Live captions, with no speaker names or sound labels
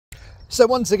So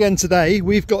once again today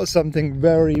we've got something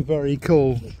very, very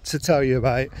cool to tell you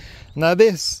about. Now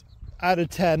this out of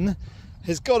 10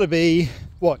 has got to be,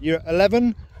 what, you're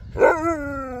 11?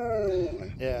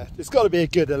 Yeah, it's got to be a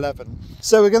good 11.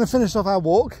 So we're going to finish off our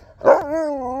walk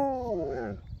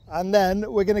and then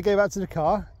we're going to go back to the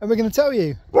car and we're going to tell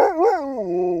you.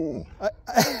 Are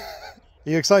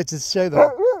you excited to show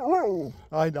them?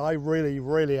 I really,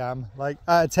 really am. Like,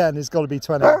 out of 10 it's got to be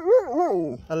 20.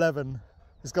 11.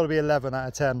 It's got to be 11 out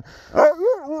of 10.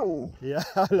 Yeah,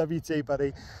 I love you too,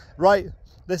 buddy. Right,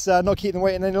 let's not keep them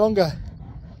waiting any longer.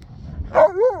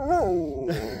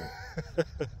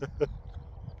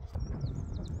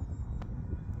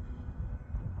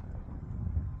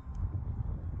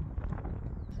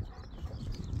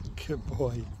 Good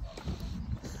boy.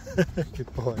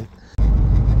 Good boy.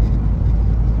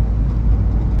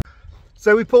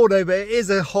 So we pulled over. It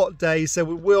is a hot day, so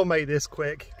we will make this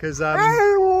quick because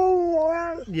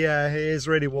yeah, it is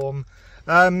really warm.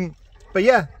 But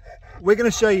yeah, we're going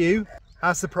to show you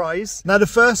our surprise. Now the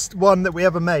first one that we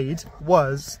ever made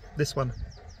was this one.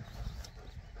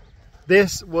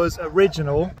 This was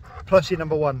original plushie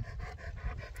number 1.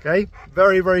 Okay,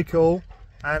 very, very cool,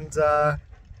 and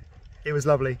it was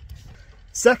lovely.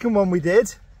 Second one we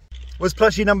did was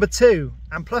plushie number 2,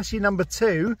 and plushie number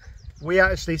 2 we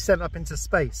actually sent up into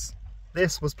space.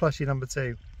 This was plushie number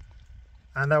 2,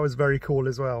 and that was very cool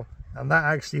as well, and that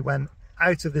actually went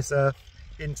out of this earth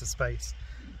into space,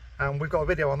 and we've got a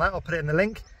video on that. I'll put it in the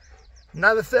link.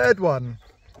 Now the third one,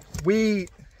 we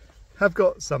have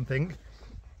got something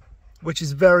which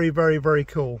is very, very, very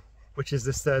cool, which is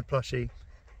this third plushie.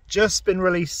 Just been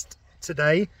released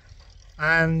today,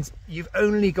 and you've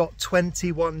only got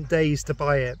 21 days to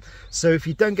buy it. So if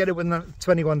you don't get it within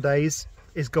 21 days,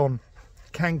 it's gone.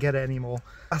 Can't get it anymore.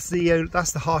 That's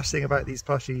the harsh thing about these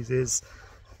plushies, is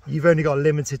you've only got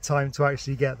limited time to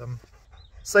actually get them.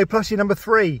 So plushie number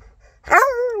 3. Have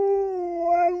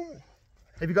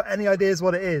you got any ideas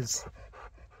what it is?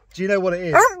 Do you know what it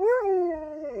is?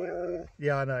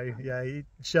 Yeah, I know. Yeah,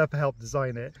 Sherpa helped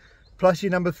design it. Plushie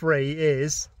number 3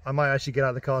 is, I might actually get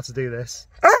out of the car to do this.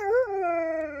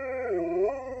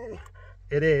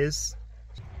 It is.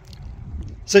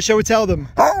 So shall we tell them?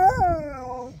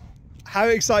 How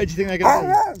excited do you think they're going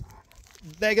to be?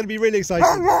 They're going to be really excited.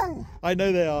 I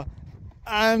know they are.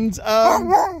 And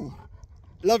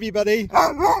love you, buddy.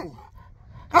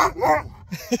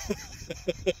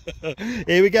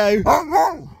 Here we go.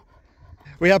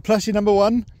 We have plushie number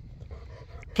 1,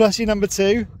 plushie number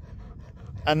 2,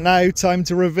 and now time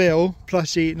to reveal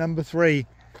plushie number 3.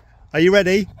 Are you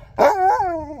ready?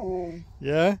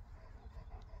 Yeah?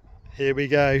 Here we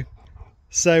go.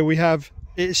 So we have,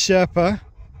 it's Sherpa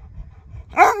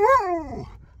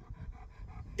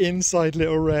inside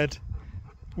Little Red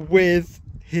with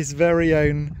his very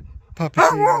own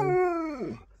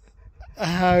puppeteer.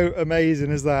 How amazing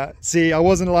is that? See, I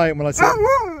wasn't lying when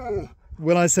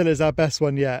I said it's our best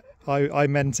one yet. I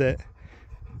meant it.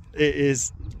 It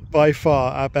is by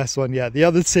far our best one yet. The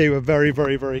other two are very,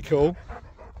 very, very cool,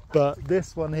 but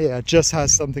this one here just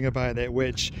has something about it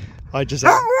which I just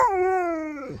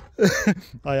I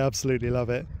absolutely love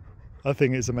it. I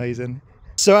think it's amazing.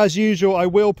 So as usual, I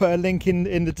will put a link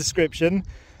in the description,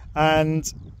 and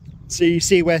so you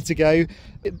see where to go.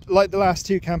 Like the last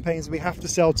 2 campaigns, we have to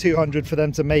sell 200 for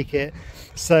them to make it.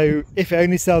 So if it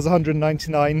only sells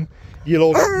 199, you'll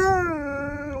all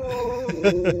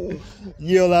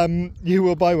you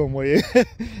will buy one, will you?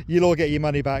 You'll all get your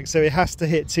money back. So it has to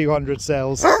hit 200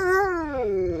 sales.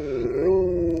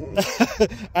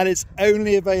 And it's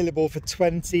only available for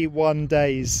 21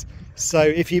 days. So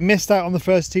if you missed out on the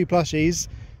first 2 plushies,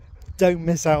 don't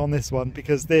miss out on this one,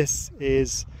 because this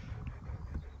is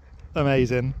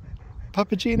amazing.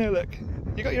 Puppuccino, look,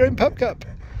 you got your own pup cup.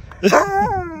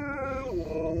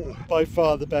 By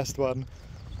far the best one.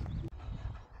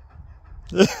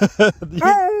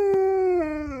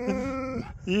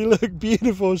 You look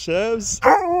beautiful, Sherps.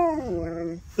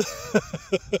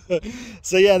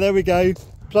 So yeah, there we go.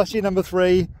 Plushie number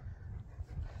 3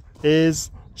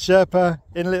 is Sherpa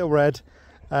in Little Red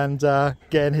and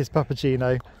getting his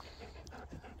puppuccino.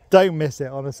 Don't miss it,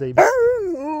 honestly,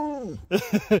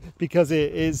 because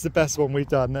it is the best one we've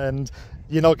done, and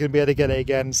you're not going to be able to get it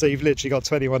again. So you've literally got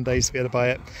 21 days to be able to buy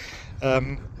it.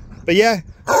 But yeah.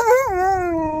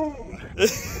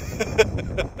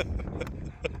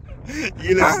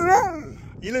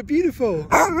 You look beautiful.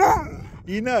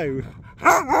 You know.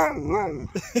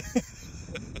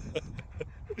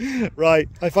 Right,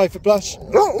 high five for Plush.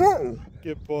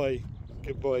 Good boy,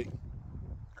 good boy.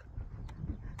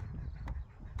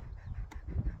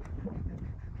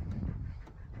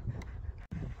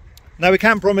 Now we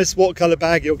can't promise what colour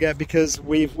bag you'll get because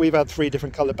we've had 3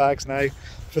 different colour bags now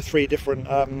for 3 different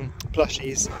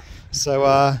plushies. So,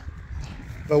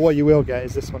 but what you will get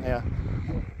is this one here,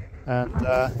 and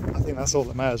I think that's all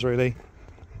that matters really.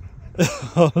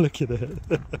 Oh, look at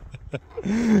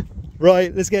it!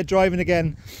 Right, let's get driving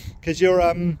again, because you're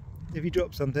if you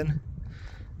drop something,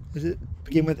 does it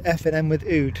begin with F and end with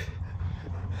ood?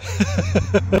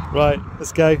 Right,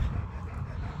 let's go.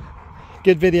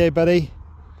 Good video, buddy.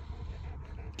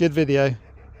 Good video.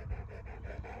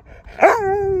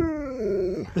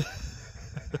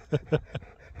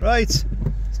 Right,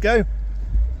 let's go.